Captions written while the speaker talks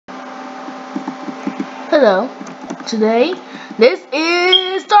Hello. Today, this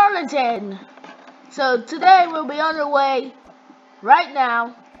is Darlington. So today we'll be on the way right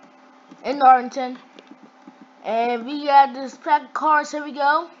now in Darlington, and we got this pack of cars. Here we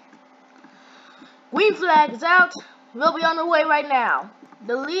go. Green flag is out. We'll be on the way right now.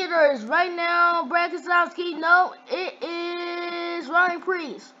 The leader is right now Brad Keselowski. No, it is Ryan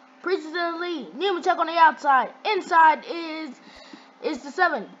Priest. Priest is in the lead. Nemechek on the outside. Inside is the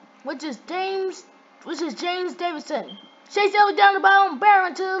 7, which is James Davidson. Chase Elliott down the bottom,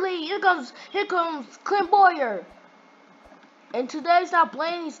 Barron to the lead. Here comes Clint Boyer. And today's not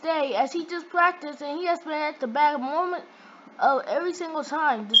Blaney's day, as he just practiced and he has been at the back moment of every single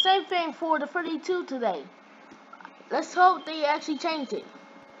time. The same thing for the 32 today. Let's hope they actually change it.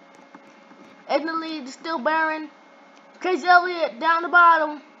 In the lead is still Barron. Chase Elliott down the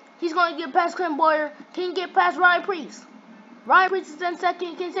bottom. He's going to get past Clint Boyer. Can he get past Ryan Priest? Ryan Priest is in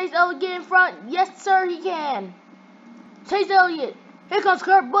second. Can Chase Elliott get in front? Yes, sir, he can. Chase Elliott. Here comes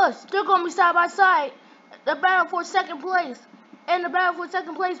Kurt Busch. They're going to be side by side. The battle for second place. And the battle for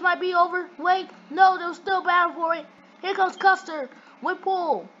second place might be over. Wait, no, they'll still battle for it. Here comes Custer with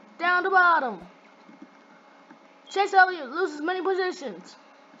Poole down the bottom. Chase Elliott loses many positions.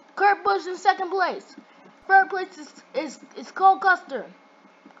 Kurt Busch in second place. Third place is Cole Custer.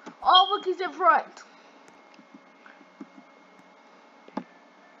 All rookies in front.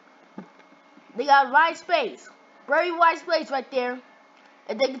 They got wide space. Very wide space right there.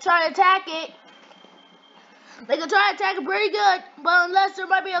 And they can try to attack it. They can try to attack it pretty good. But unless there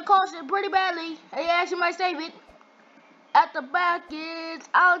might be a caution pretty badly, they actually might save it. At the back is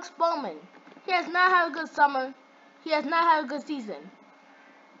Alex Bowman. He has not had a good summer. He has not had a good season.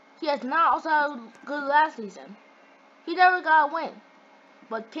 He has not also had a good last season. He never got a win.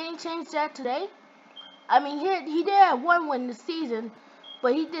 But can he change that today? I mean, he did have one win this season,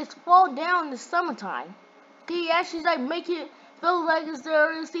 but he just fall down in the summertime. Can he actually make it feel like it's the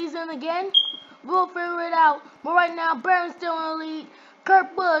early season again? We'll figure it out. But right now, Barron's still in the lead.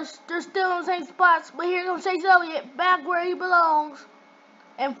 Kurt Busch, they're still in the same spots. But here comes Chase Elliott, back where he belongs.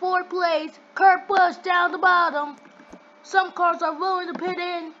 In fourth place, Kurt Busch down the bottom. Some cars are willing to pit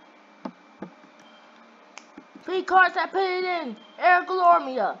in. 3 cars that pitted in. Eric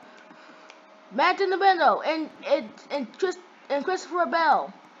Lormia, Matt Nabendo, and Christopher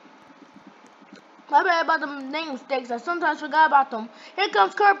Bell. My bad about the name mistakes. I sometimes forgot about them. Here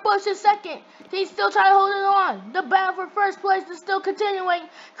comes Kurt Busch in second. He's still trying to hold it on. The battle for first place is still continuing.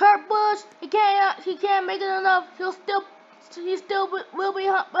 Kurt Busch, he can't make it enough. He still will be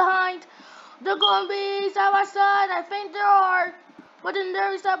behind. They're going to be side by side. I think they are. But then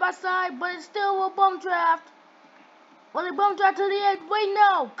they're side by side. But it still will bump draft. When they bump draft to the end, wait,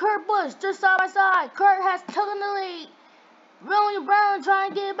 no. Kurt Busch, they're side by side. Kurt has taken the lead. William Brown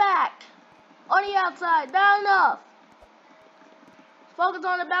trying to get it back. On the outside, not enough. Focus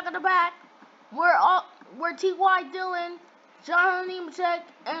on the back of the pack. Where T.Y. Dillon, John Nemechek,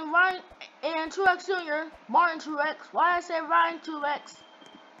 and Truex Jr., Martin Truex. Why I say Ryan Truex?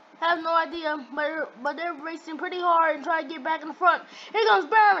 Have no idea, but they're racing pretty hard and trying to get back in the front. Here comes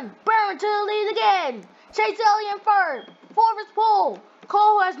Barron to the lead again. Chase Elliott in third. Fourth is Poole.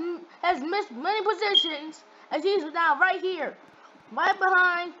 Cole has missed many positions as he's now right here, right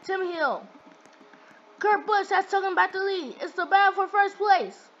behind Tim Hill. Kurt Busch has taken back the lead. It's the battle for first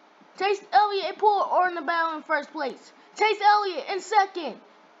place. Chase Elliott and Poole are in the battle in first place. Chase Elliott in second.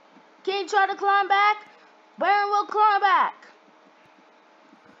 Can he try to climb back? Barron will climb back.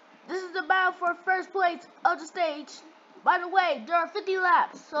 This is the battle for first place of the stage. By the way, there are 50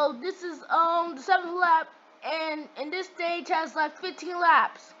 laps, so this is the 7th lap, and this stage has like 15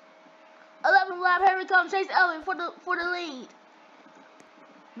 laps. 11th lap, here we come, Chase Elliott for the lead.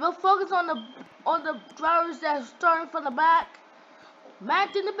 We'll focus on the drivers that are starting from the back.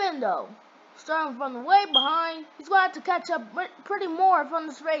 Matt Nabendo, starting from the way behind. He's going to have to catch up pretty more from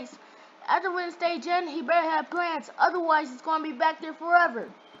this race. After winning stage end, he better have plans, otherwise he's going to be back there forever.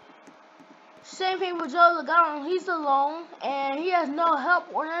 Same thing with Joe Logano. He's alone, and he has no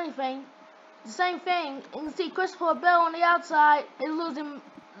help or anything. The same thing. You can see Christopher Bell on the outside is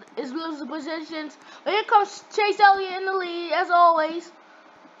losing positions. But here comes Chase Elliott in the lead, as always.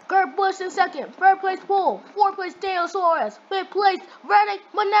 Kurt Busch in second. Third place Poole. Fourth place Daniel Suarez. Fifth place Reddick,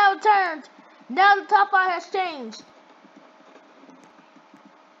 but now it turned. Now the top 5 has changed.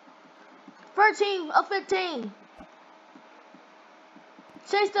 13 of 15.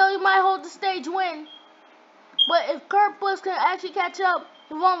 Chase Elliott might hold the stage win, but if Kurt Busch can actually catch up,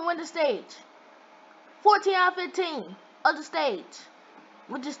 he won't win the stage. 14 out of 15 of the stage,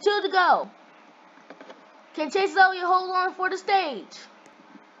 with just 2 to go. Can Chase Elliott hold on for the stage?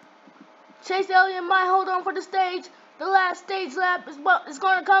 Chase Elliott might hold on for the stage. The last stage lap is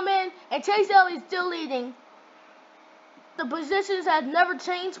going to come in, and Chase Elliott still leading. The positions have never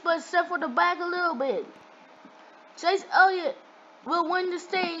changed, but except for the back a little bit. Chase Elliott will win the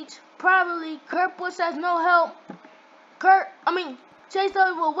stage, probably. Kurt Busch has no help. Chase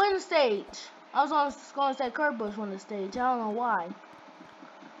Elliott will win the stage. I was going to say Kurt Busch won the stage. I don't know why.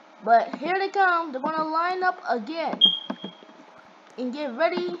 But here they come. They're going to line up again and get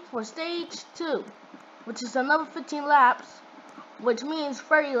ready for stage 2, which is another 15 laps, which means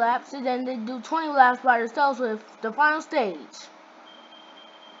 30 laps, and then they do 20 laps by themselves with the final stage.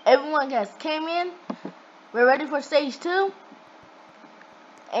 Everyone came in. We're ready for stage 2.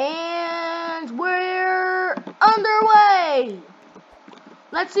 And we're underway.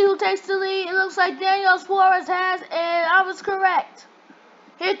 Let's see who takes the lead. It looks like Daniel Suarez has, and I was correct.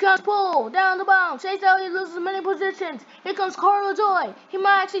 Here comes Poole down the bottom. Chase Elliott loses many positions. Here comes Carl LaJoie. He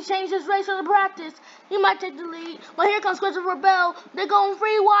might actually change his race on the practice. He might take the lead. But here comes Christopher Bell. They're going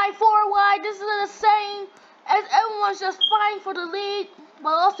 3 wide, 4 wide. This is the same as everyone's just fighting for the lead, but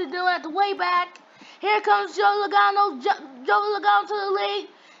also doing at the way back. Here comes Joe Logano. Joe Logano to the lead.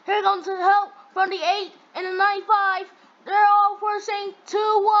 Here comes the help from the 8 and the 95. They're all pushing 2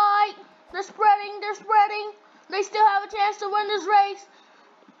 wide. They're spreading. They still have a chance to win this race.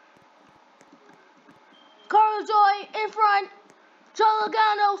 Carl LaJoie in front. Joe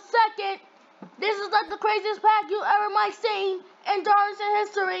Logano second. This is like the craziest pack you ever might see in Darlington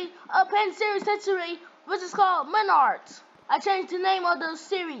history, a Penn Series history, which is called Menards. I changed the name of the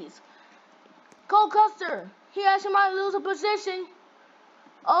series. Cole Custer, he actually might lose a position.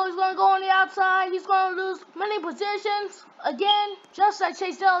 Oh, he's going to go on the outside. He's going to lose many positions. Again, just like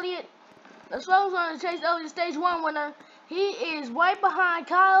Chase Elliott. That's why I was going to Chase Elliott stage 1 winner. He is right behind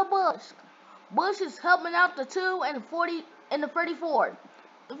Kyle Busch. Busch is helping out the 2 and the 40 and the 34.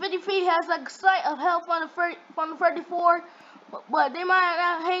 The 53 has like a slight of help from the 34, but they might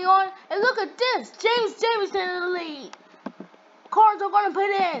not hang on. And look at this, James Jamison in the lead. Cars are going to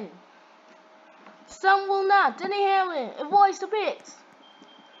pit in. Some will not. Denny Hamlin avoids the pits.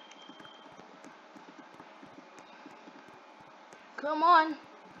 Come on.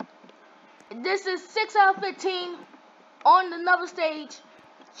 This is 6 out of 15 on another stage.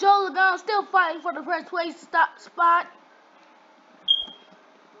 Joe Logano still fighting for the first place spot.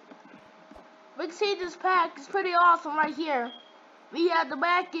 We can see this pack is pretty awesome right here. We have the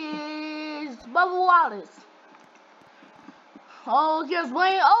back is Bubba Wallace. Oh, here's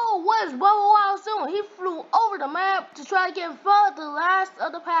Wayne. Oh, what is Bubba Wallace doing? He flew over the map to try to get in front of the last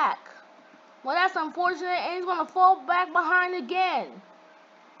of the pack. Well, that's unfortunate, and he's going to fall back behind again.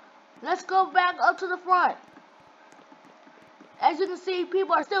 Let's go back up to the front. As you can see,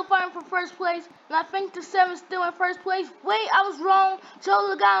 people are still fighting for first place, and I think the 7 is still in first place. Wait, I was wrong.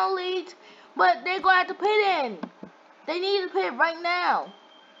 Joe Logano leads, but they're going to have to pit in. They need to pit right now.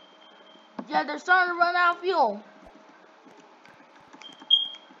 Yeah, they're starting to run out of fuel.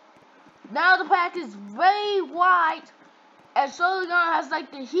 Now the pack is very wide, as Joe Logano has like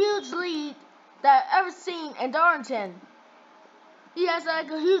the huge lead that I've ever seen in Darlington. He has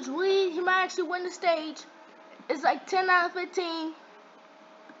like a huge lead. He might actually win the stage. It's like 10 out of 15.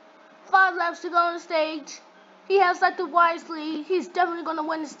 5 laps to go on the stage. He has like the widest lead. He's definitely going to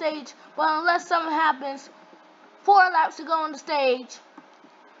win the stage. But unless something happens, 4 laps to go on the stage.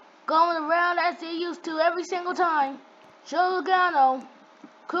 Going around as they used to every single time. Joe Logano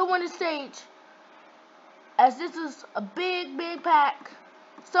could win the stage. As this is a big, big pack.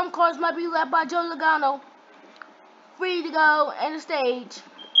 Some cars might be led by Joe Logano. Free to go in the stage.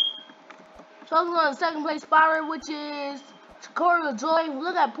 So I'm on the second place spotter, which is Carl LaJoie.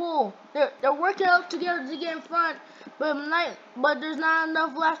 Look at Poole. They're working up together to get in front, but there's not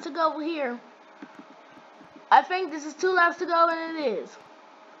enough laps to go here. I think this is 2 laps to go, and it is.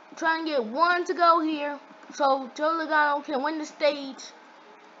 Trying to get 1 to go here, so Joe Logano can win the stage.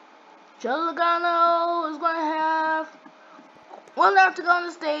 Joe Logano is going to have 1 lap to go on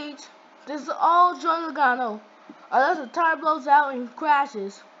the stage. This is all Joe Logano. Unless the tire blows out and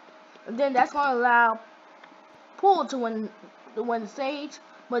crashes. And then that's going to allow Poole to win the stage.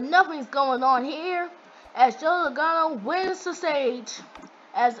 But nothing's going on here as Joe Logano wins the stage.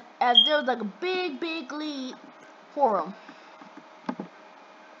 As there's like a big, big lead for him.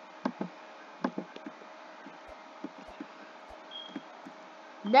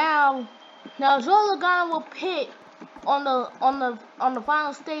 Now Joe Logano will pit on the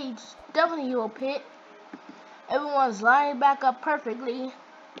final stage. Definitely he will pit. Everyone's lining back up perfectly.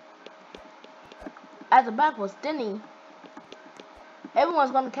 At the back was Denny.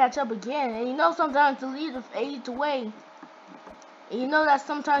 Everyone's going to catch up again. And you know sometimes the leader fades away. And you know that's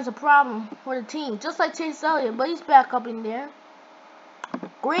sometimes a problem for the team. Just like Chase Elliott, but he's back up in there.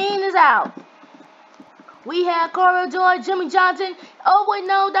 Green is out. We had Carl Joy, Jimmy Johnson. Oh wait,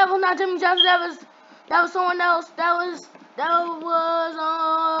 no, that was not Jimmy Johnson. That was someone else. That was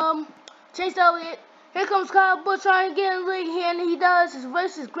Chase Elliott. Here comes Kyle Busch trying to get in the lead, and he does. His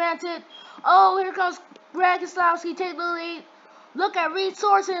race is granted. Oh, here comes Brad Keselowski take the lead. Look at Reed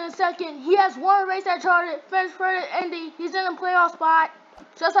Sorensen in a second. He has one race at Charlotte, finished for the Indy. He's in a playoff spot,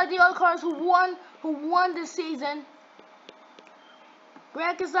 just like the other cars who won this season.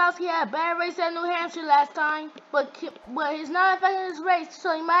 Brad Keselowski had a bad race at New Hampshire last time, but he's not affecting his race,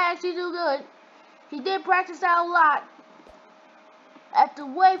 so he might actually do good. He did practice out a lot. At the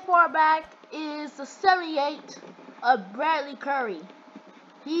way far back is the 78 of Bradley Curry.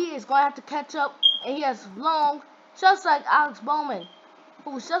 He is going to have to catch up, and he has long, just like Alex Bowman,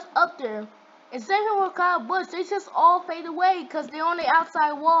 who was just up there. And same thing with Kyle Busch. They just all fade away because they're on the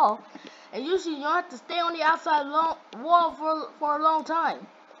outside wall. And usually you don't have to stay on the outside wall for a long time.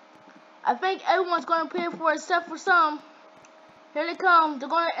 I think everyone's going to pit for it except for some. Here they come. They're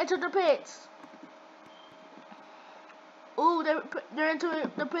going to enter the pits. Ooh, they're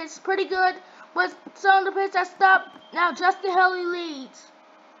entering the pits pretty good. But some of the pits have stopped. Now Justin Haley leads.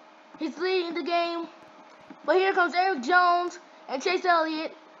 He's leading the game. But here comes Eric Jones and Chase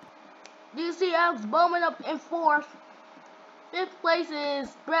Elliott. Do you see Alex Bowman up in 4th? 5th place is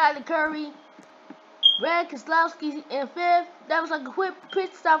Bradley Curry. Brad Keselowski in 5th. That was like a quick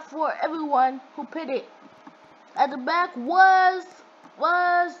pit stop for everyone who pitted. At the back was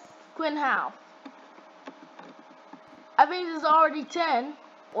Quinn Howe. I think this is already 10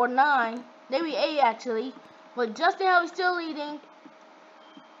 or 9, maybe 8 actually. But Justin Haley still leading.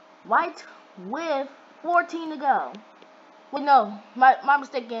 White with 14 to go. Wait, no, my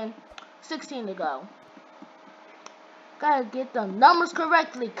mistake again. 16 to go. Gotta get the numbers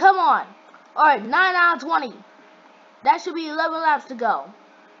correctly. Come on. Alright, 9 out of 20. That should be 11 laps to go.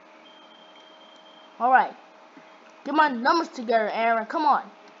 Alright. Get my numbers together, Aaron. Come on.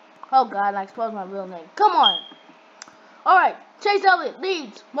 Oh, God, I exposed my real name. Come on. Alright, Chase Elliott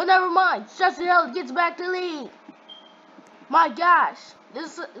leads. But never mind. Justin Elliott gets back to lead. My gosh.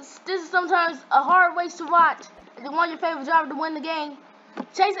 This is sometimes a hard race to watch. If you want your favorite driver to win the game.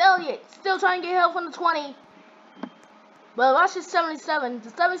 Chase Elliott still trying to get help from the 20. But watch the 77. The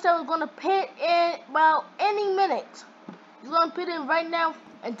 77 is going to pit in about any minute. He's going to pit in right now.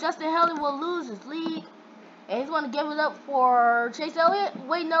 And Justin Haley will lose his lead. And he's going to give it up for Chase Elliott.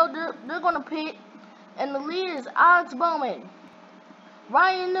 Wait, no, they're going to pit. And the lead is Alex Bowman.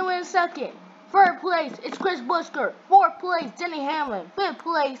 Ryan Newman in 2nd. 3rd place is Chris Buescher. 4th place, Denny Hamlin. 5th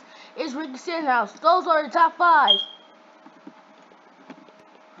place is Ricky Stenhouse. Those are the top 5.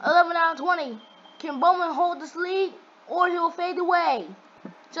 11 out of 20. Can Bowman hold this lead, or he will fade away?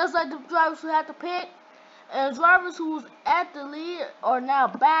 Just like the drivers who had to pit, and the drivers who's at the lead are now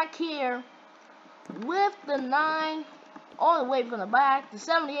back here with the 9 all the way from the back, the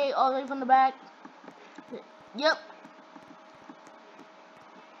 78 all the way from the back. Yep.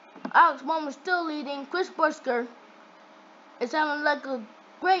 Alex Bowman still leading. Chris Buescher is having like a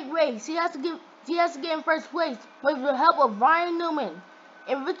great race. He has to get in 1st place with the help of Ryan Newman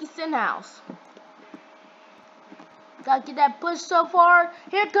and Ricky Stenhouse. Gotta get that push so far.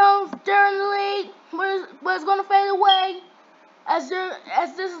 Here comes during the lead, but it's gonna fade away. As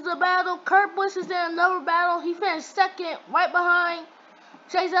this is a battle, Kurt Busch is in another battle. He finished 2nd, right behind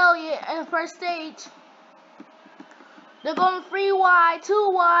Chase Elliott in the 1st stage. They're going 3 wide,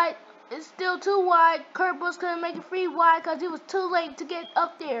 2 wide. It's still 2 wide. Kurt Busch couldn't make it 3 wide because he was too late to get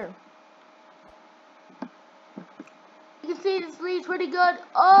up there. You can see this lead's pretty good.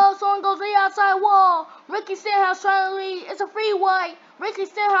 Oh, someone goes to the outside wall. Ricky Stenhouse trying to lead. It's a 3 wide. Ricky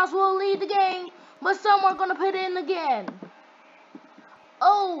Stenhouse will lead the game, but someone's going to pit in again.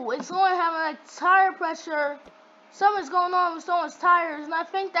 Oh, and someone having like tire pressure. Something's going on with someone's tires, and I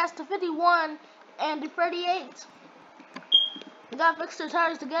think that's the 51 and the 38. They gotta fix their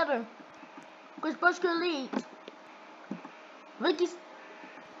tires together. Chris Buescher leads.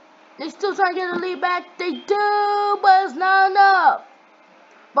 They still trying to get the lead back. They do, but it's not enough.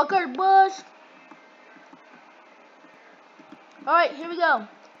 But Kurt Busch. Alright, here we go.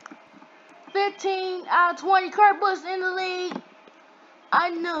 15 out of 20. Kurt Busch in the lead. I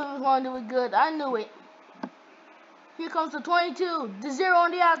knew he was going to do it good. I knew it. Here comes the 22. The 0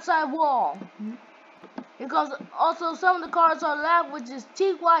 on the outside wall. Here comes also some of the cars on the lap, which is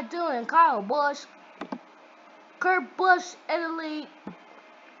T.Y. Dillon and Kyle Busch. Kurt Busch in the lead.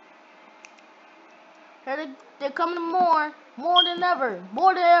 Here they're coming more than ever,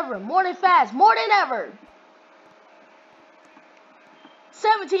 more than fast, more than ever.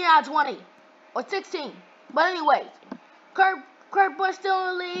 17 out of 20. Or 16. But anyways, Kurt Busch still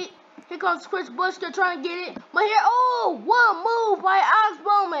in the lead. Here comes Chris Buescher trying to get it. But here, oh, what a move by Alex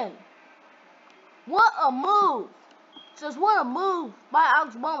Bowman. What a move. Just what a move by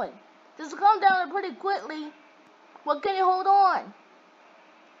Alex Bowman. Just come down there pretty quickly. But can he hold on?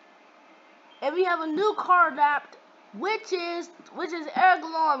 And we have a new car lapped, which is Eric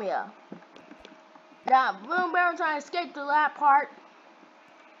Lomia. Now, Boom Baron trying to escape the lap part.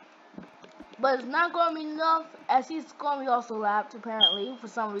 But it's not going to be enough, as he's going to be also lapped, apparently, for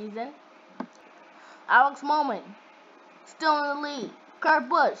some reason. Alex Bowman, still in the lead. Kurt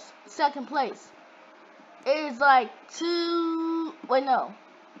Busch, second place. It is like 3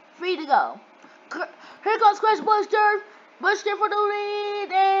 to go. Here comes Chris Buescher. Buescher for the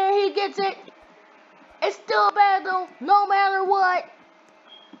lead, and he gets it. It's still a battle, no matter what.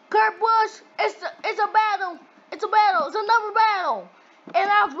 Kurt Busch, it's a battle. It's a battle. It's another battle. And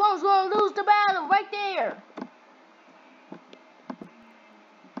Alex Bowman's going to lose the battle right there.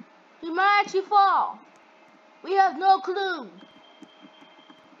 He might actually fall. We have no clue.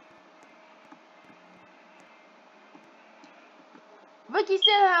 Ricky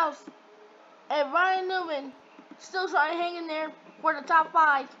Stenhouse and Ryan Newman still trying to hang in there for the top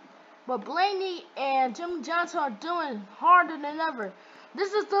 5. But Blaney and Jimmy Johnson are doing harder than ever.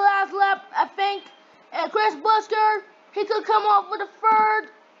 This is the last lap, I think. And Chris Buescher, he could come off with a third.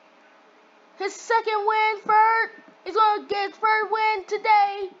 His second win, third. He's going to get his third win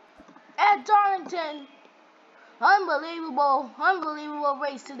today at Darlington. Unbelievable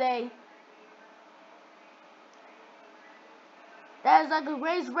race today. That is like a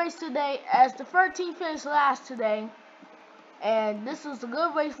great race today, as the 13th finished last today. And this was a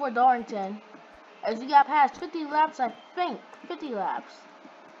good race for Darlington, as we got past 50 laps, I think. 50 laps.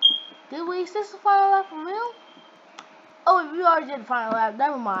 Did we? Is this the final lap for real? Oh, we already did the final lap.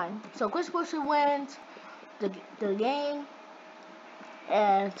 Never mind. So Chris Buescher wins the game,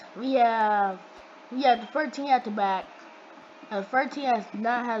 and we have the 13 at the back, and the 13 has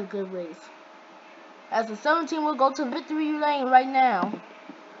not had a good race. As the 17 will go to victory lane right now.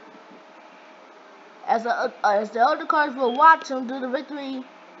 As the other cars will watch him do the victory.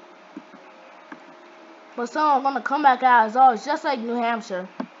 But some are going to come back out as always, just like New Hampshire.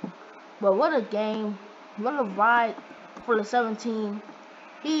 But what a game. What a ride for the 17.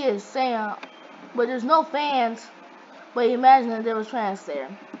 He is saying, but there's no fans. But imagine if there was fans there.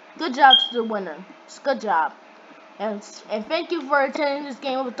 Good job to the winner. Good job. And thank you for attending this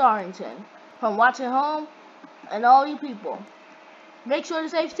game with Darlington. From watching home and all you people. Make sure to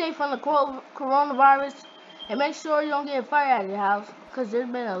stay safe from the coronavirus. And make sure you don't get a fire out of your house. Because there's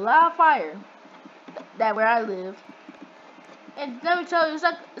been a lot of fire where I live. And let me tell you,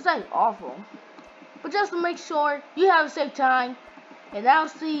 it's like awful. But just to make sure you have a safe time. And I'll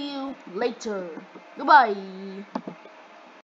see you later. Goodbye.